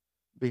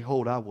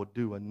 behold, I will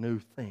do a new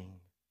thing.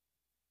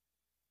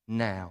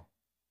 Now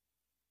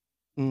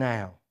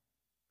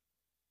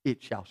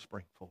it shall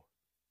spring forth.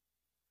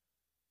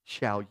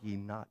 Shall ye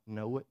not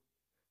know it?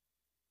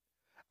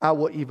 I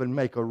will even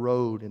make a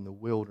road in the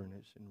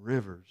wilderness and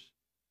rivers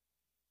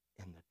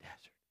in the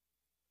desert.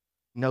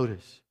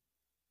 Notice,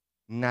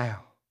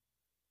 now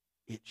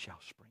it shall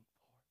spring forth.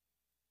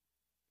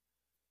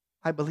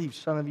 I believe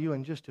some of you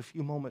in just a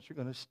few moments are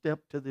going to step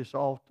to this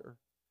altar.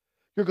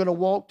 You're going to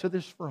walk to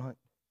this front.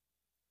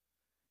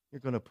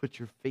 You're going to put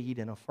your feet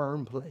in a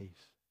firm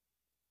place.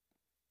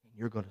 And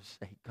you're going to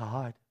say,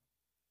 God,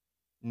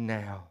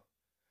 now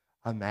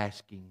I'm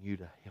asking you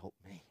to help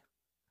me.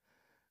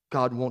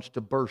 God wants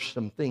to burst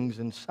some things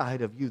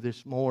inside of you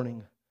this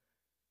morning.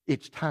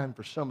 It's time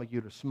for some of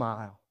you to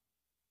smile.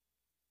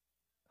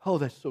 Oh,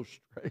 that's so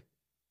strange.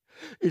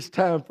 It's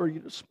time for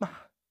you to smile.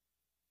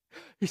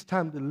 It's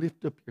time to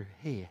lift up your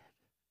head.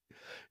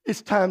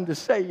 It's time to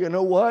say, you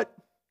know what?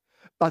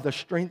 By the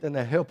strength and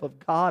the help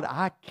of God,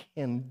 I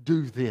can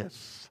do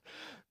this.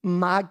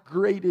 My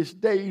greatest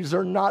days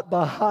are not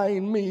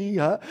behind me.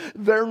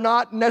 They're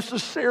not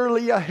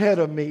necessarily ahead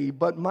of me,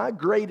 but my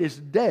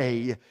greatest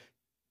day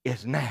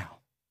is now.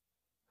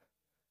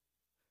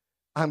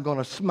 I'm going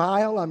to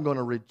smile. I'm going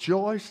to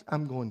rejoice.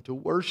 I'm going to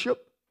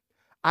worship.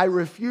 I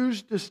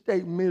refuse to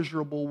stay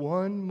miserable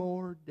one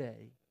more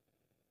day.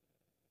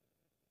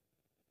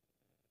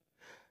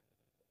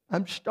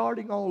 I'm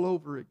starting all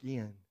over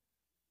again.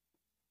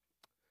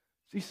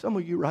 See, some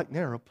of you right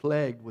now are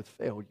plagued with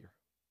failure.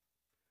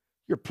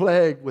 You're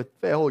plagued with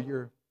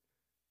failure.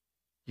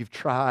 You've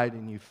tried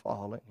and you've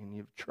fallen, and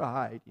you've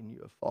tried and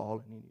you have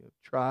fallen, and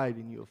you've tried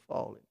and you have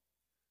fallen.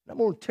 And I'm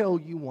going to tell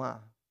you why.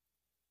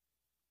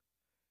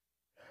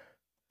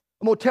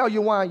 I'm going to tell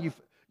you why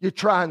you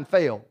try and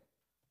fail.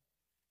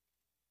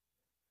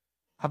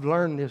 I've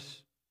learned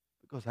this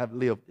because I've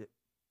lived it.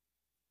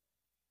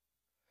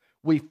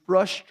 We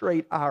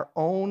frustrate our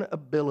own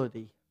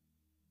ability.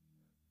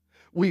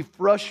 We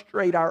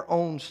frustrate our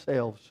own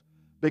selves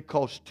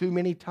because too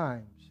many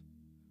times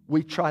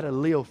we try to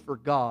live for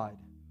God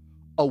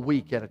a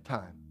week at a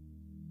time.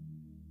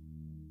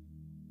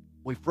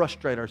 We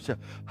frustrate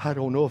ourselves. I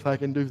don't know if I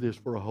can do this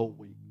for a whole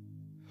week.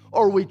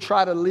 Or we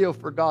try to live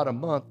for God a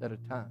month at a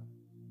time.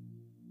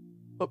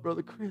 But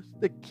Brother Chris,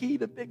 the key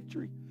to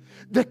victory,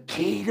 the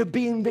key to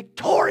being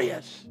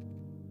victorious.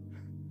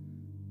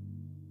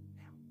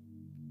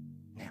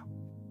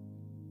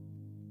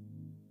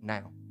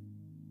 Now.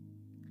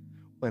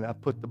 When I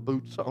put the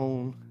boots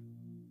on,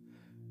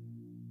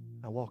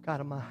 I walk out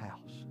of my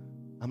house.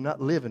 I'm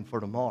not living for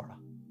tomorrow.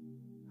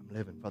 I'm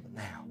living for the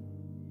now.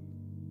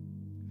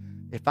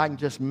 If I can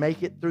just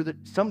make it through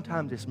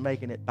sometimes it's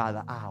making it by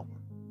the hour.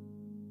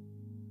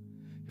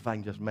 If I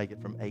can just make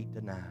it from 8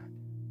 to 9.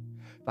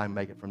 If I can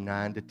make it from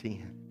 9 to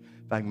 10.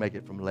 If I can make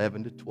it from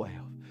 11 to 12.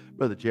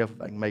 Brother Jeff,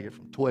 if I can make it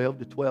from 12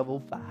 to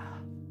 12:05.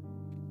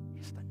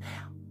 It's the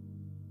now.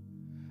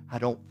 I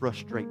don't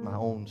frustrate my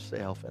own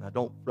self, and I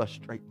don't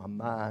frustrate my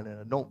mind, and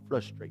I don't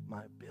frustrate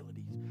my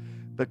abilities,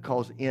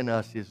 because in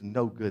us is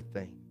no good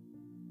thing.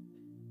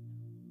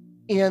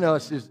 In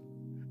us is,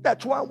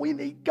 that's why we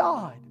need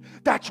God.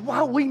 That's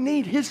why we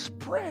need His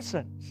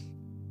presence.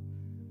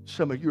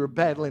 Some of you are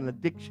battling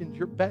addictions.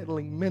 You're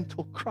battling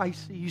mental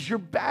crises. You're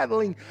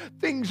battling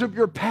things of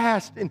your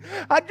past. And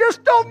I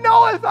just don't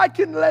know if I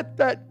can let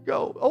that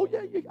go. Oh,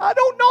 yeah. I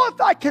don't know if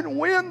I can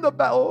win the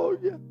battle. Oh,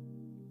 yeah.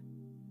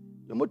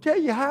 I'm going to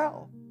tell you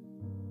how.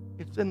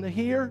 It's in the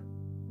here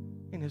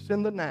and it's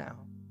in the now.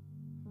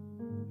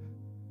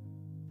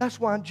 That's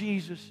why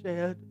Jesus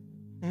said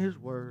in His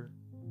Word,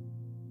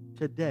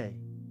 today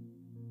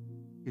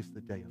is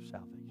the day of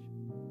salvation.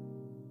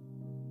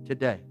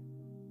 Today.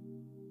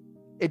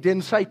 It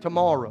didn't say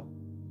tomorrow.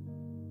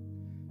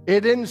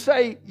 It didn't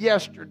say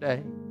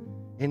yesterday.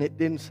 And it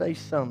didn't say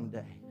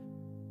someday.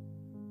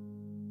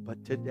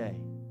 But today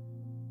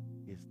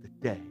is the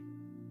day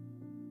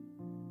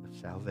of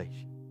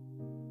salvation.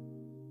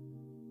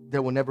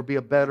 There will never be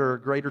a better or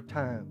greater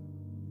time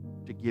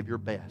to give your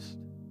best,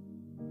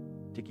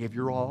 to give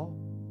your all,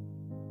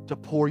 to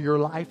pour your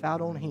life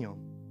out on Him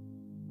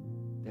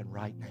than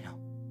right now.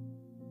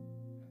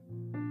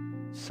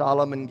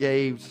 Solomon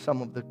gave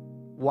some of the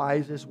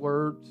wisest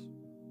words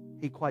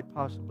he quite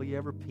possibly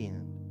ever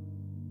penned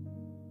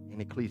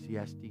in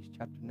Ecclesiastes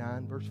chapter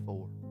 9, verse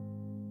 4.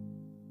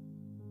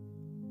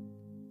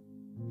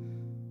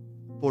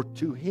 For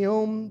to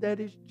him that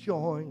is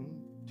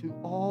joined to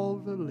all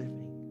the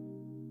living,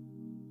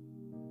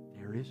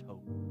 there is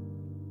hope.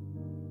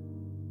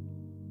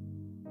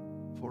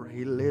 For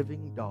a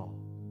living dog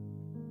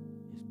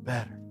is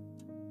better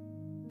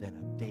than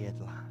a dead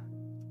lion.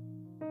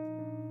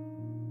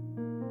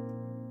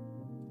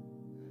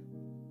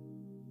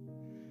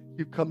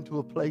 You've come to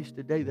a place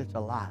today that's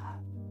alive.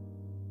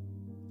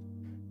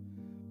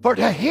 For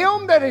to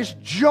him that is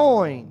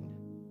joined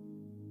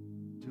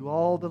to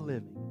all the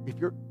living.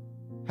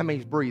 How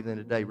many's breathing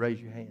today? Raise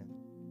your hand.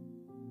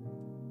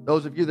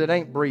 Those of you that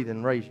ain't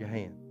breathing, raise your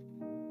hand.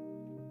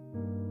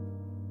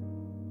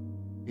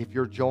 If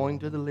you're joined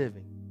to the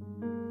living,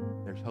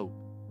 there's hope.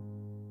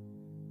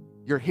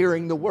 You're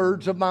hearing the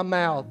words of my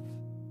mouth,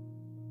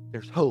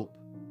 there's hope.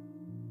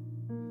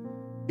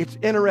 It's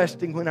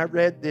interesting when I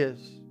read this.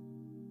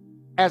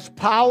 As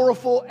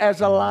powerful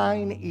as a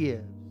lion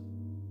is,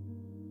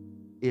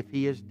 if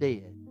he is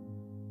dead,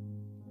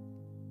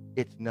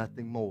 it's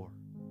nothing more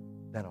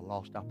than a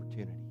lost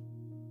opportunity.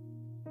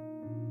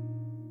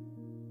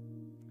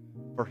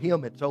 For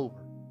him, it's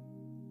over.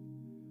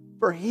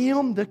 For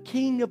him, the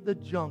king of the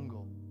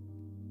jungle,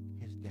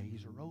 his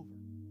days are over.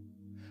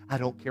 I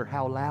don't care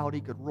how loud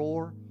he could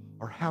roar,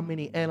 or how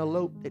many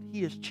antelope that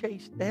he has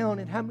chased down,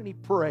 and how many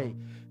prey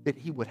that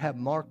he would have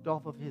marked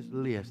off of his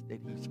list that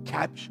he's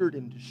captured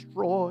and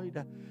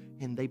destroyed,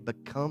 and they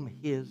become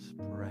his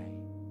prey.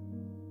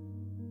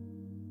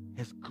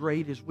 As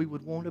great as we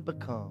would want to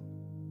become,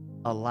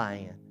 a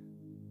lion,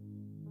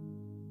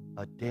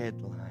 a dead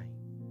lion,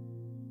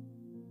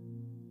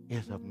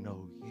 is of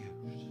no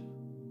use.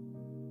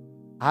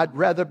 I'd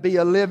rather be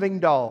a living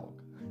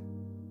dog.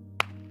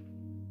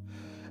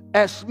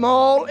 As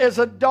small as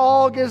a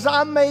dog as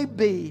I may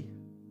be,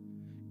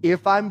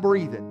 if I'm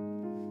breathing,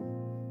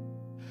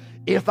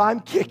 if I'm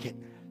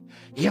kicking,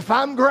 if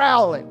I'm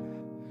growling,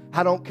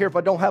 I don't care if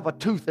I don't have a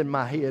tooth in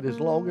my head, as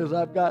long as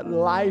I've got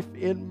life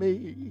in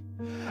me.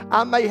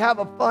 I may have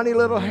a funny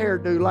little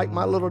hairdo like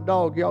my little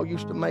dog y'all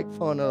used to make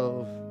fun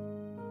of.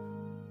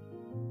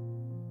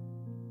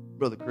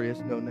 Brother Chris,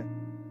 no name.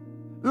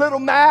 Little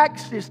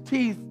Max, his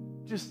teeth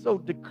just so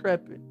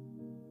decrepit.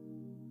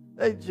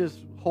 They just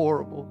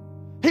horrible.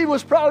 He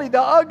was probably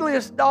the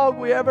ugliest dog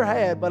we ever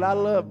had, but I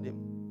loved him.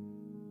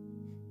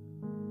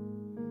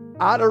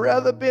 I'd have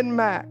rather been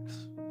Max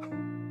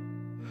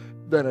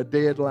than a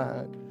dead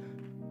lion.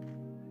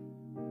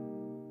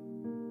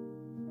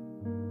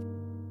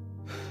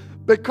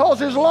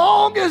 Because as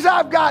long as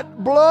I've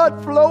got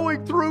blood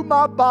flowing through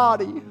my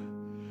body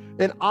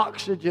and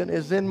oxygen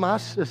is in my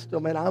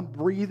system and I'm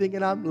breathing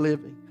and I'm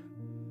living,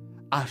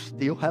 I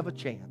still have a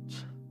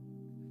chance.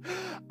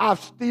 I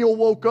still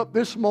woke up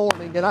this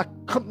morning and I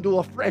come to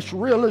a fresh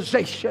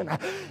realization.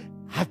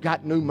 I've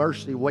got new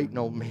mercy waiting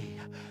on me.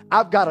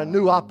 I've got a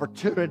new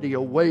opportunity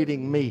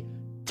awaiting me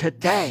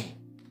today.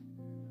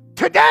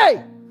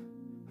 Today!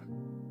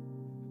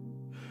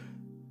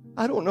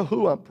 I don't know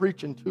who I'm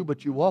preaching to,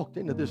 but you walked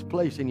into this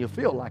place and you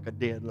feel like a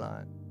dead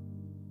lion.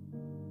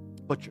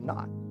 But you're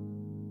not.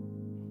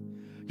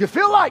 You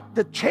feel like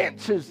the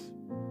chances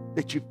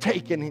that you've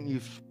taken and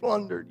you've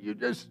splundered, you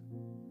just...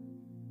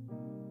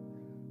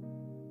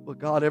 Will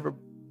God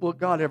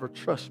ever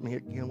trust me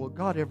again? Will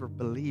God ever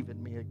believe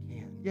in me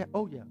again? Yeah,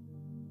 oh yeah.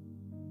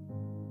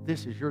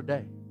 This is your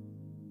day.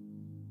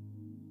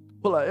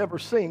 Will I ever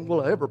sing?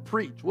 Will I ever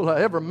preach? Will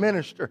I ever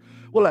minister?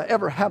 Will I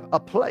ever have a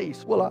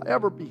place? Will I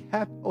ever be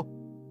happy?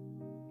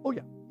 Oh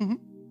yeah.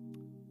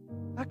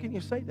 How can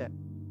you say that?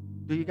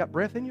 Do you got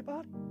breath in your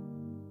body?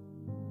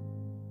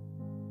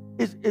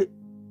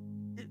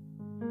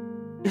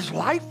 Is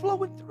life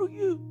flowing through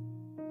you?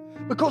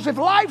 Because if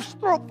life's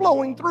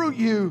flowing through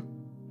you,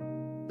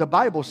 the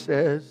Bible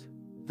says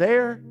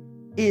there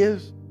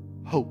is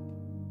hope.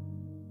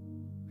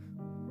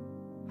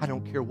 I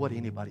don't care what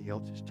anybody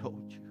else has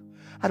told you.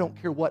 I don't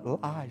care what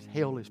lies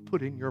hell has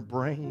put in your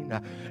brain,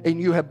 and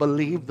you have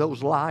believed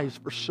those lies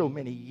for so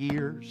many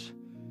years.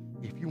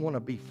 If you want to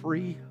be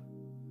free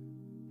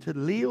to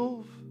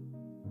live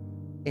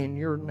in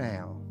your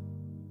now,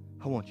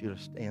 I want you to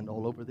stand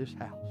all over this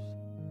house.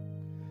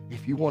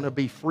 If you want to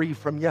be free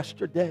from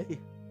yesterday,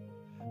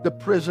 the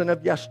prison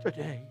of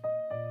yesterday,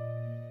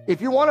 if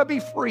you want to be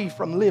free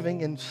from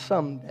living in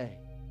someday,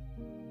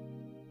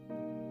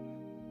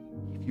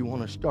 if you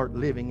want to start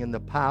living in the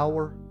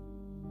power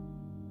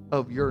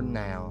of your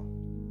now,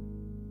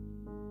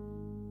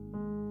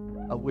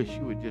 I wish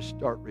you would just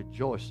start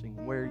rejoicing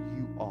where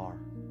you are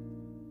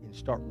and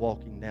start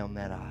walking down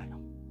that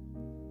aisle.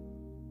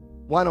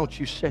 Why don't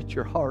you set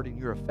your heart and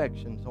your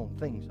affections on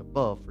things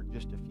above for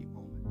just a few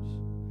moments?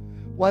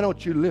 Why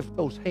don't you lift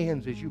those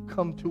hands as you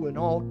come to an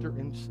altar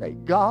and say,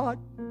 God,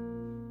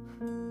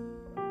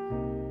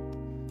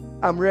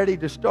 I'm ready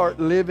to start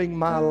living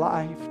my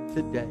life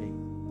today.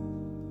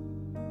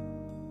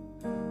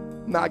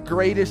 My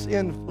greatest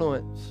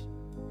influence,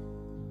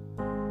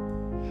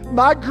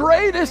 my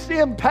greatest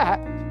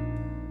impact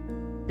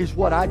is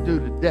what I do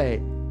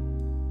today.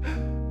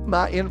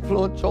 My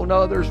influence on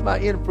others, my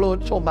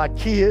influence on my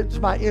kids,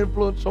 my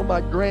influence on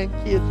my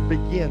grandkids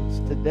begins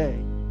today.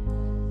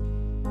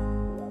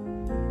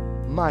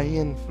 My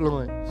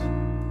influence,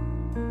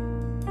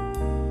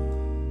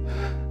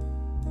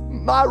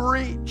 my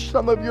reach,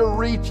 some of your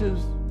reaches,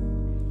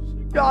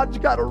 God's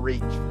got a reach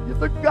for you.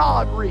 The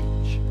God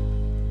reach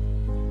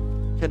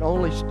can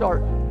only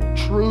start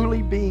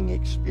truly being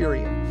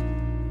experienced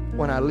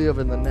when I live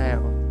in the now.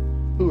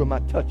 Who am I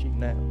touching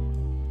now?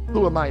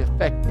 Who am I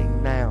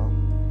affecting now?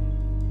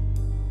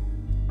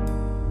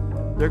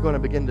 They're going to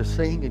begin to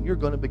sing and you're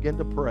going to begin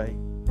to pray.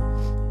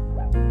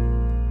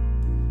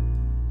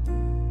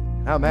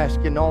 I'm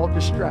asking all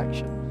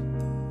distractions.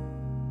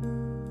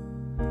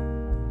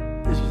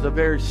 This is a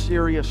very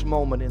serious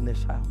moment in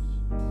this house.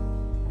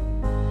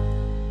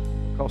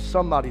 Because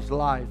somebody's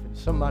life and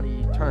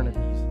somebody's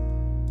eternities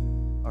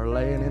are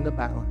laying in the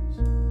balance.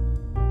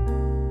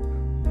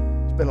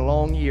 It's been a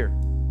long year.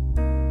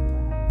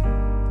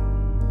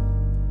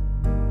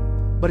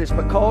 But it's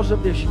because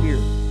of this year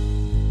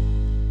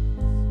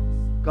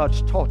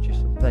God's taught you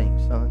some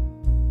things, son.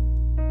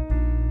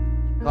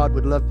 God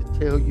would love to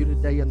tell you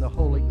today in the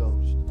Holy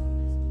Ghost,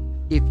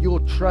 if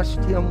you'll trust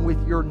Him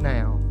with your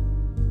now,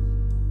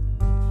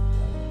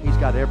 He's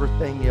got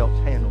everything else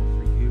handled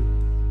for you.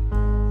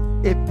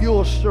 If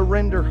you'll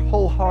surrender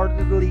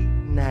wholeheartedly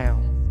now,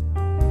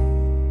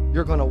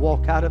 you're going to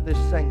walk out of this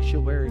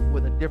sanctuary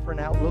with a different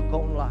outlook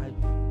on life.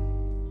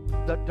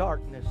 The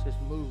darkness is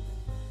moving.